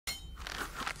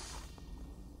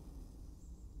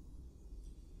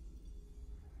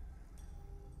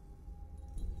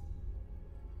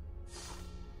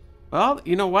Well,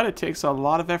 you know what? It takes a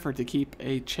lot of effort to keep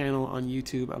a channel on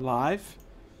YouTube alive.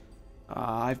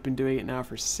 I've been doing it now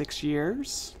for 6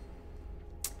 years.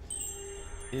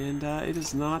 And it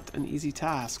is not an easy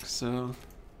task, so...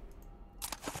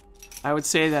 I would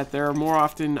say that there are more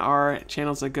often are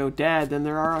channels that go dead than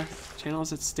there are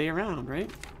channels that stay around, right?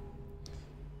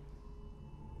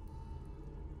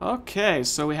 Okay,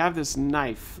 so we have this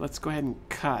knife. Let's go ahead and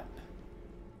cut.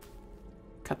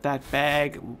 Cut that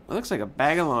bag. It looks like a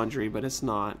bag of laundry, but it's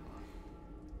not.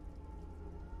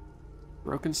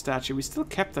 Broken statue. We still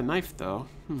kept the knife, though.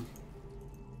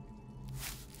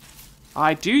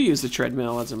 I do use the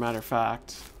treadmill, as a matter of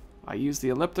fact. I use the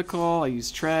elliptical, I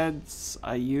use treads,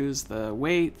 I use the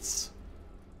weights.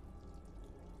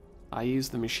 I use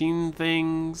the machine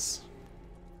things.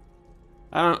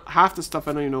 Half the stuff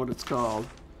I don't even know what it's called.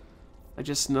 I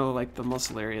just know, like, the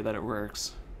muscle area that it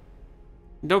works.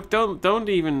 Don't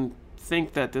even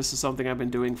think that this is something I've been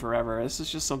doing forever. This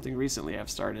is just something recently I've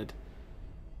started.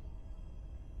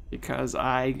 Because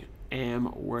I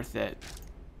am worth it.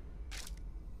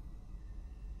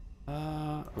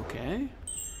 Okay.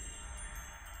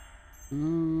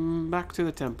 Back to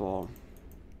the temple.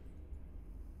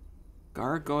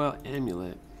 Gargoyle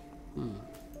amulet.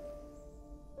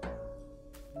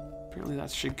 Apparently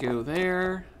that should go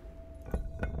there.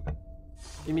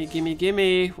 Gimme, gimme,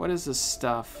 gimme. What is this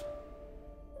stuff?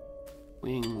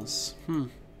 Wings.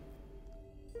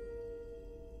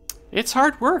 It's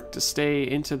hard work to stay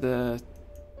into the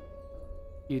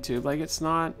YouTube. Like, it's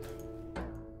not...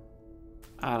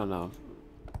 I don't know.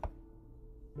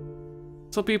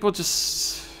 Some people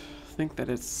just think that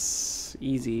it's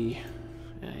easy.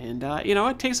 And, you know,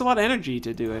 it takes a lot of energy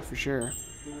to do it, for sure.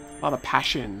 A lot of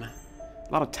passion.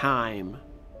 A lot of time.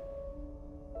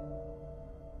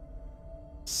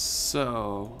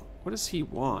 So, what does he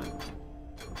want?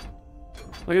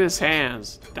 Look at his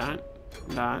hands. Dun,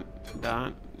 dun,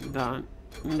 dun, dun,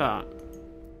 dun.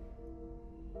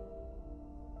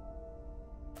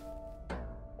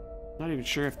 Not even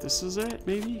sure if this is it,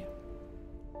 maybe?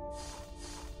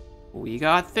 We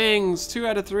got things. 2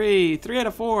 out of 3, 3 out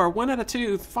of 4, 1 out of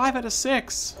 2, 5 out of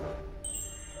 6.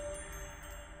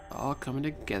 All coming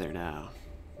together now.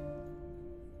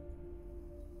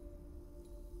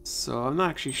 So I'm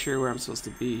not actually sure where I'm supposed to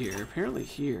be here. Apparently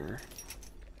here.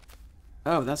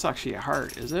 Oh, that's actually a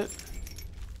heart, is it?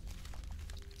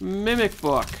 Mimic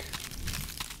book.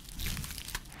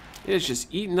 It is just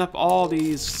eating up all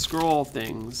these scroll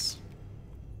things.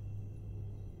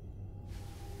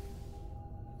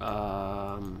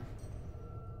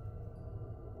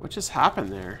 What just happened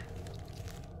there?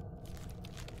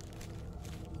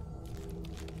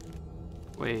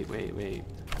 Wait.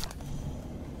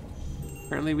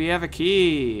 Apparently we have a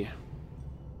key.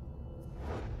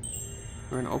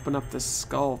 We're gonna open up this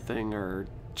skull thing or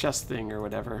chest thing or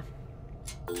whatever.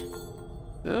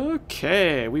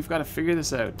 Okay, we've got to figure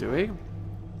this out, do we?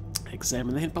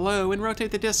 Examine the hint below and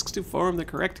rotate the discs to form the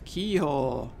correct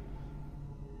keyhole.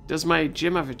 Does my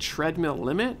gym have a treadmill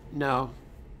limit? No.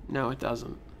 No, it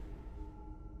doesn't.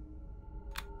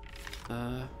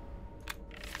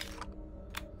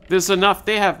 There's enough.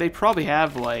 They probably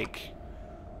have, like,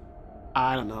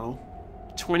 I don't know,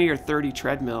 20 or 30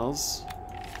 treadmills,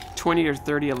 20 or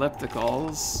 30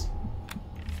 ellipticals.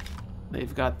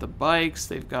 They've got the bikes,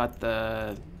 they've got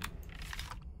the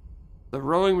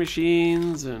rowing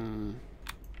machines, and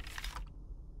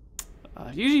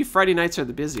usually Friday nights are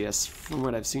the busiest from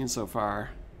what I've seen so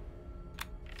far.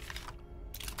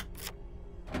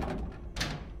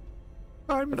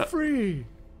 I'm free!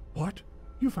 What?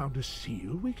 You found a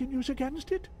seal we can use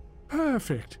against it?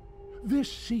 Perfect!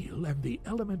 This seal and the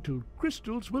elemental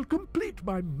crystals will complete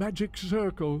my magic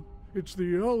circle. It's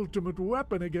the ultimate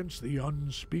weapon against the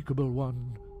unspeakable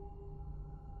one.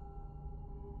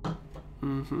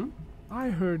 I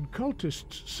heard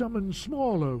cultists summon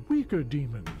smaller, weaker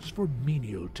demons for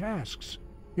menial tasks.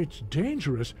 It's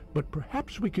dangerous, but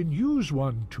perhaps we can use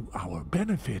one to our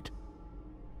benefit.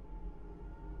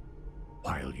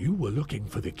 While you were looking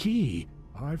for the key,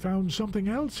 I found something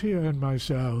else here in my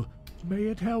cell. May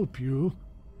it help you?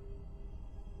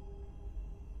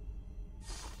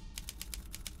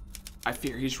 I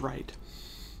fear he's right.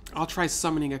 I'll try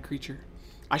summoning a creature.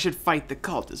 I should fight the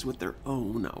cultists with their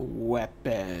own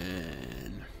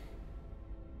weapon.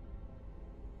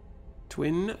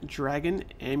 Twin Dragon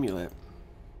Amulet.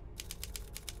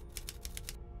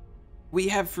 We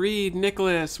have freed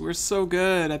Nicholas. We're so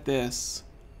good at this.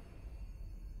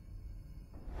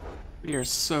 We are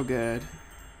so good.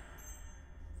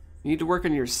 You need to work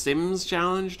on your Sims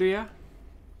challenge, do ya?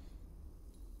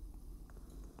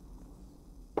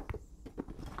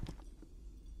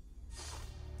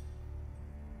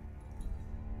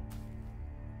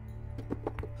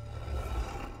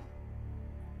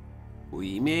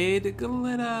 We made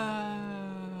glitter.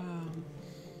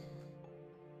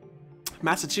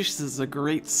 Massachusetts is a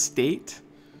great state.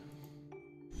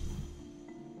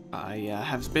 I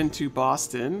have been to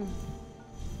Boston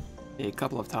a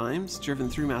couple of times, driven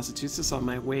through Massachusetts on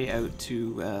my way out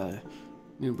to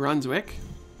New Brunswick.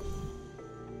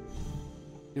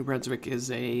 New Brunswick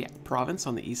is a province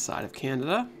on the east side of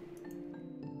Canada.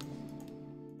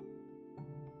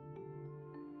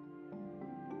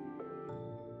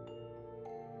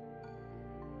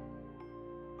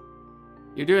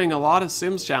 You're doing a lot of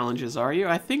Sims challenges, are you?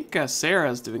 I think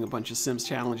Sarah's doing a bunch of Sims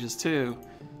challenges too.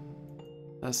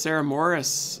 Sarah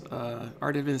Morris,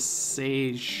 Artemis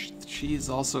Sage, she's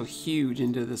also huge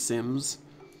into the Sims.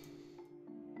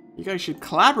 You guys should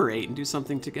collaborate and do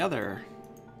something together.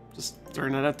 Just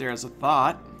throwing it out there as a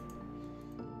thought.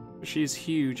 She's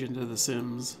huge into the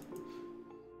Sims.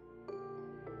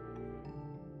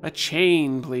 A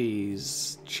chain,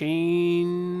 please.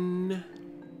 Chain.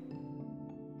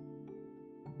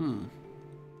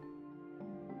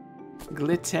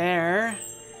 Glitter.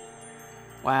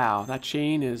 Wow, that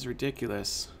chain is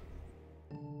ridiculous.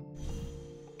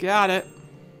 Got it.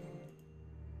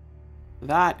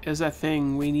 That is a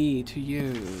thing we need to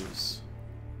use.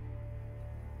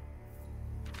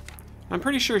 I'm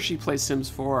pretty sure she plays Sims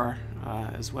 4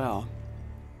 as well.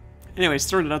 Anyways,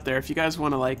 throwing it out there. If you guys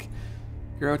want to like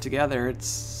grow together,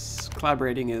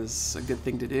 collaborating is a good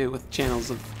thing to do with channels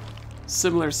of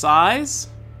similar size.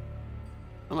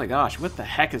 Oh my gosh, what the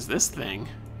heck is this thing?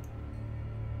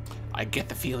 I get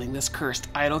the feeling this cursed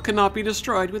idol cannot be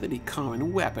destroyed with any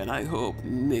common weapon. I hope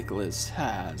Nicholas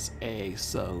has a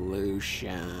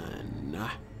solution.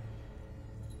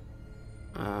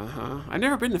 I've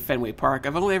never been to Fenway Park.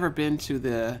 I've only ever been to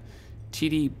the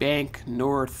TD Bank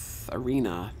North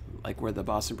Arena, like where the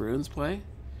Boston Bruins play.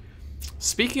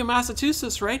 Speaking of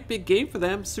Massachusetts, right? Big game for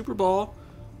them, Super Bowl.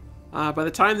 By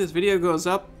the time this video goes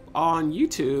up on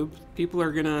YouTube, people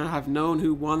are gonna have known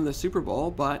who won the Super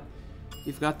Bowl, but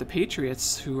you've got the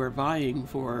Patriots who are vying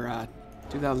for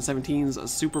 2017's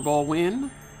Super Bowl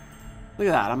win. Look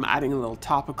at that, I'm adding a little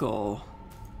topical.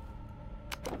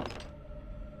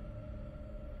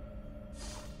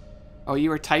 Oh, you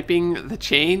were typing the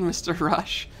chain, Mr.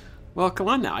 Rush? Well, come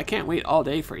on now, I can't wait all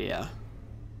day for you.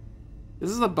 This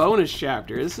is a bonus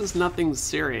chapter, this is nothing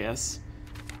serious.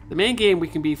 The main game we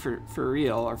can be for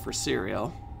real, or for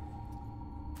serial.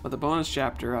 But the bonus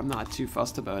chapter, I'm not too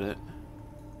fussed about it.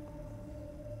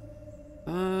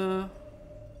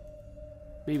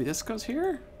 Maybe this goes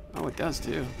here? Oh, it does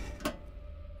too.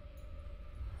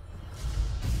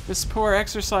 This poor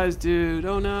exercise dude,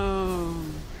 oh no.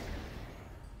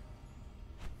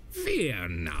 Fear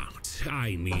not,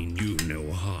 I mean you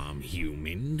no harm,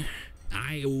 human.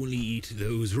 I only eat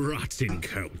those rotten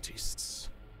cultists.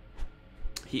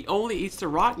 He only eats the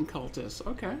rotten cultists,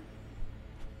 okay.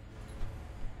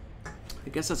 I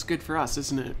guess that's good for us,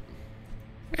 isn't it?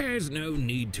 There's no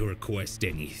need to request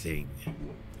anything.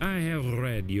 I have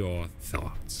read your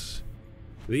thoughts.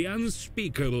 The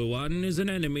unspeakable one is an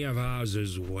enemy of ours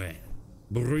as well.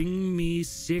 Bring me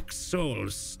 6 soul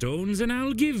stones and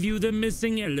I'll give you the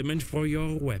missing element for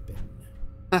your weapon.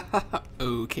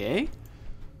 Okay.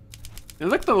 It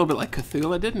looked a little bit like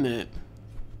Cthulhu, didn't it?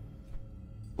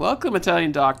 Welcome,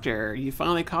 Italian Doctor. You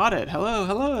finally caught it. Hello,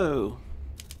 hello.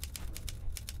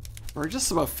 We're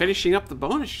just about finishing up the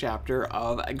bonus chapter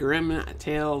of Grim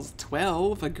Tales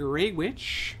 12, a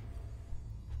Graywitch.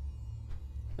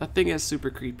 That thing is super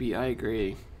creepy, I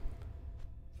agree.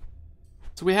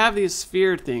 So we have these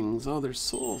sphere things. Oh, they're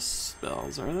soul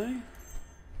spells, are they?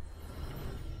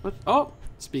 What? Oh,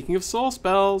 speaking of soul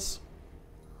spells.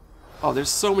 Oh, there's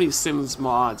so many Sims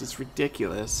mods, it's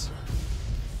ridiculous.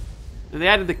 And they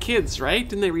added the kids, right?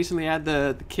 Didn't they recently add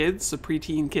the kids, the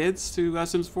preteen kids to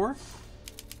Sims 4?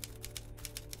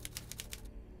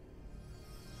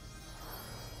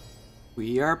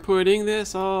 We are putting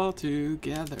this all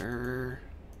together.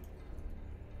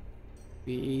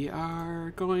 We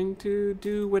are going to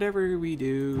do whatever we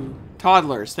do.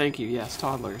 Toddlers, thank you. Yes,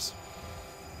 toddlers.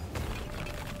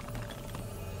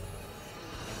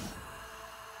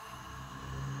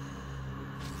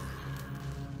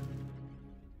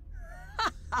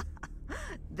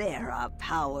 There are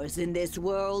powers in this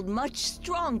world much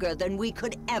stronger than we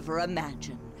could ever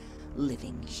imagine.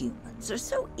 Living humans are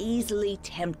so easily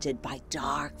tempted by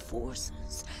dark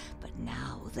forces. But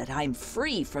now that I'm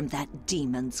free from that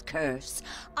demon's curse,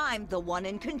 I'm the one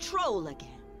in control again.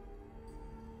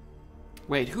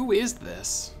 Wait, who is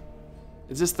this?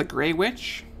 Is this the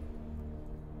Graywitch?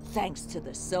 Thanks to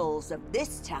the souls of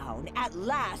this town, at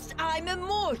last I'm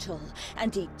immortal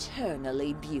and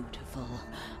eternally beautiful.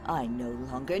 I no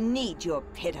longer need your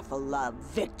pitiful love,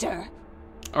 Victor.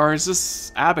 Or is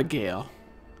this Abigail?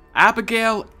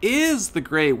 Abigail is the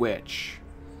Grey Witch.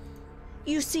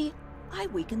 You see, I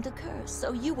weakened the curse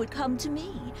so you would come to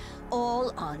me,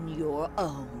 all on your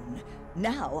own.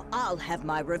 Now I'll have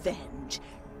my revenge.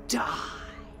 Die.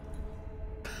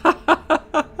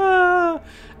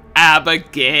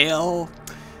 Abigail,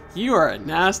 you are a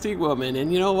nasty woman,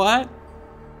 and you know what?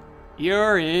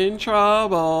 You're in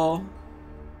trouble.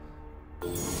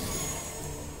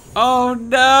 Oh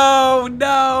no,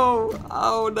 no,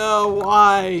 oh no,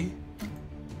 why?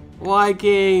 Why,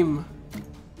 game?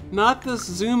 Not this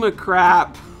Zuma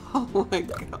crap. Oh my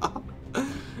god.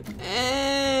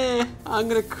 I'm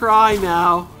gonna cry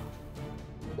now.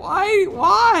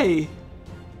 Why?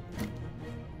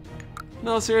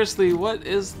 No, seriously, what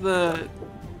is the...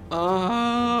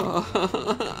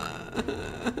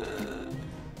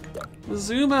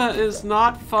 Zuma is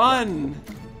not fun.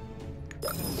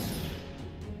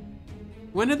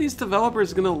 When are these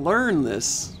developers gonna learn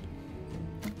this?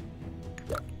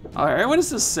 Alright, what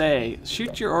does this say?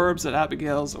 Shoot your orbs at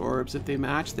Abigail's orbs. If they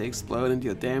match, they explode and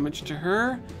deal damage to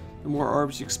her. The more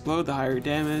orbs you explode, the higher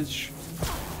damage.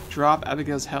 Drop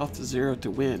Abigail's health to 0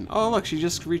 to win. Oh look, she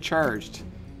just recharged.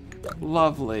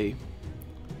 Lovely.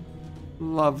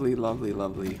 Lovely, lovely,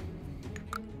 lovely.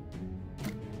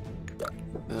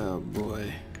 Oh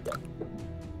boy.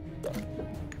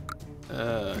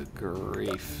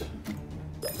 Grief.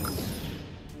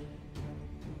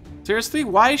 Seriously?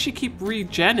 Why does she keep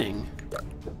regenning?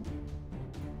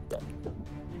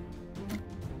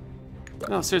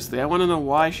 No, seriously, I want to know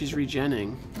why she's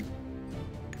regenning.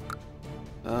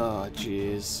 Oh,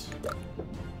 jeez.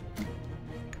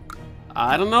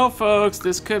 I don't know, folks.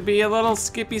 This could be a little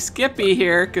skippy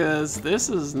here, because this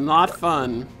is not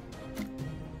fun.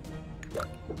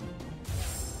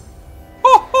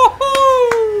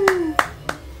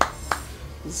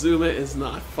 Zuma is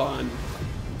not fun.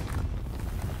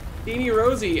 Beanie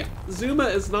Rosie, Zuma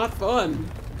is not fun.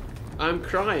 I'm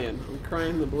crying. I'm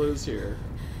crying the blues here.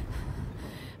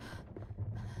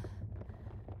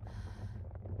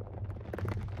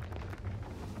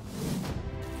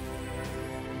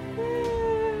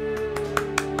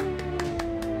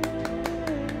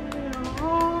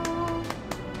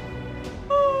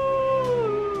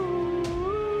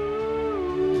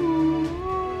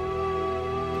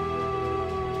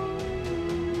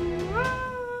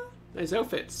 Nice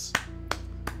outfits.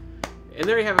 And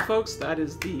there you have it, folks. That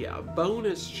is the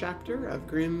bonus chapter of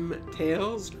Grim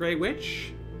Tales Grey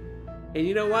Witch. And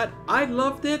you know what? I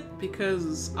loved it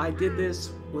because I did this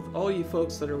with all you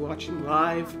folks that are watching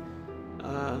live.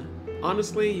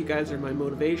 Honestly, you guys are my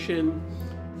motivation.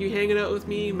 You hanging out with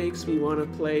me makes me want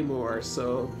to play more.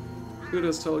 So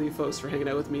kudos to all you folks for hanging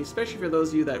out with me, especially for those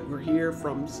of you that were here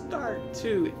from start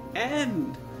to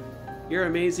end. You're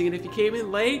amazing. And if you came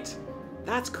in late,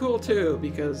 that's cool too,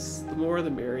 because the more the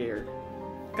merrier.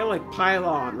 Kind of like pile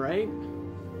on, right?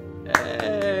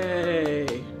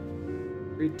 Hey!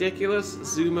 Ridiculous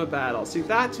Zuma battle. See,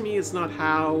 that to me is not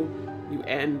how you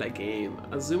end a game.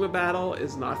 A Zuma battle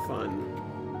is not fun.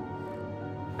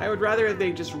 I would rather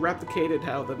they just replicated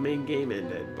how the main game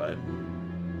ended, but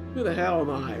who the hell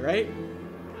am I, right?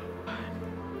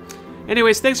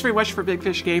 Anyways, thanks very much for Big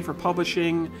Fish Game for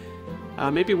publishing.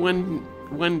 Maybe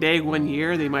one day, 1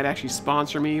 year, they might actually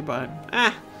sponsor me, but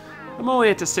I'm only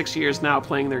at 6 years now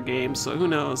playing their games, so who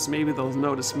knows? Maybe they'll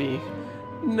notice me.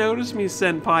 Notice me,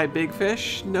 Senpai Big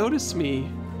Fish. Notice me.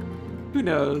 Who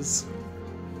knows?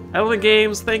 Element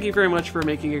Games, thank you very much for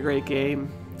making a great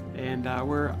game. And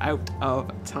we're out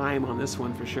of time on this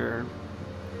one for sure.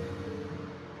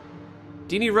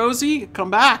 Deanie Rosie, come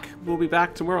back. We'll be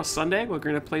back tomorrow, Sunday. We're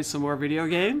going to play some more video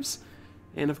games.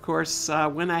 And of course,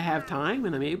 when I have time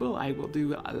and I'm able, I will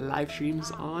do live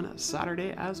streams on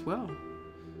Saturday as well.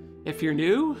 If you're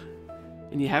new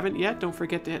and you haven't yet, don't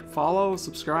forget to hit follow,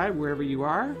 subscribe wherever you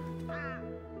are.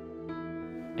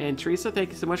 And Teresa, thank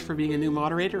you so much for being a new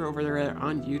moderator over there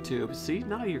on YouTube. See,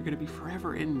 now you're going to be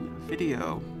forever in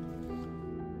video.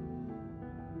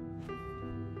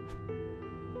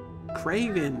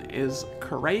 Craven is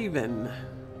Craven.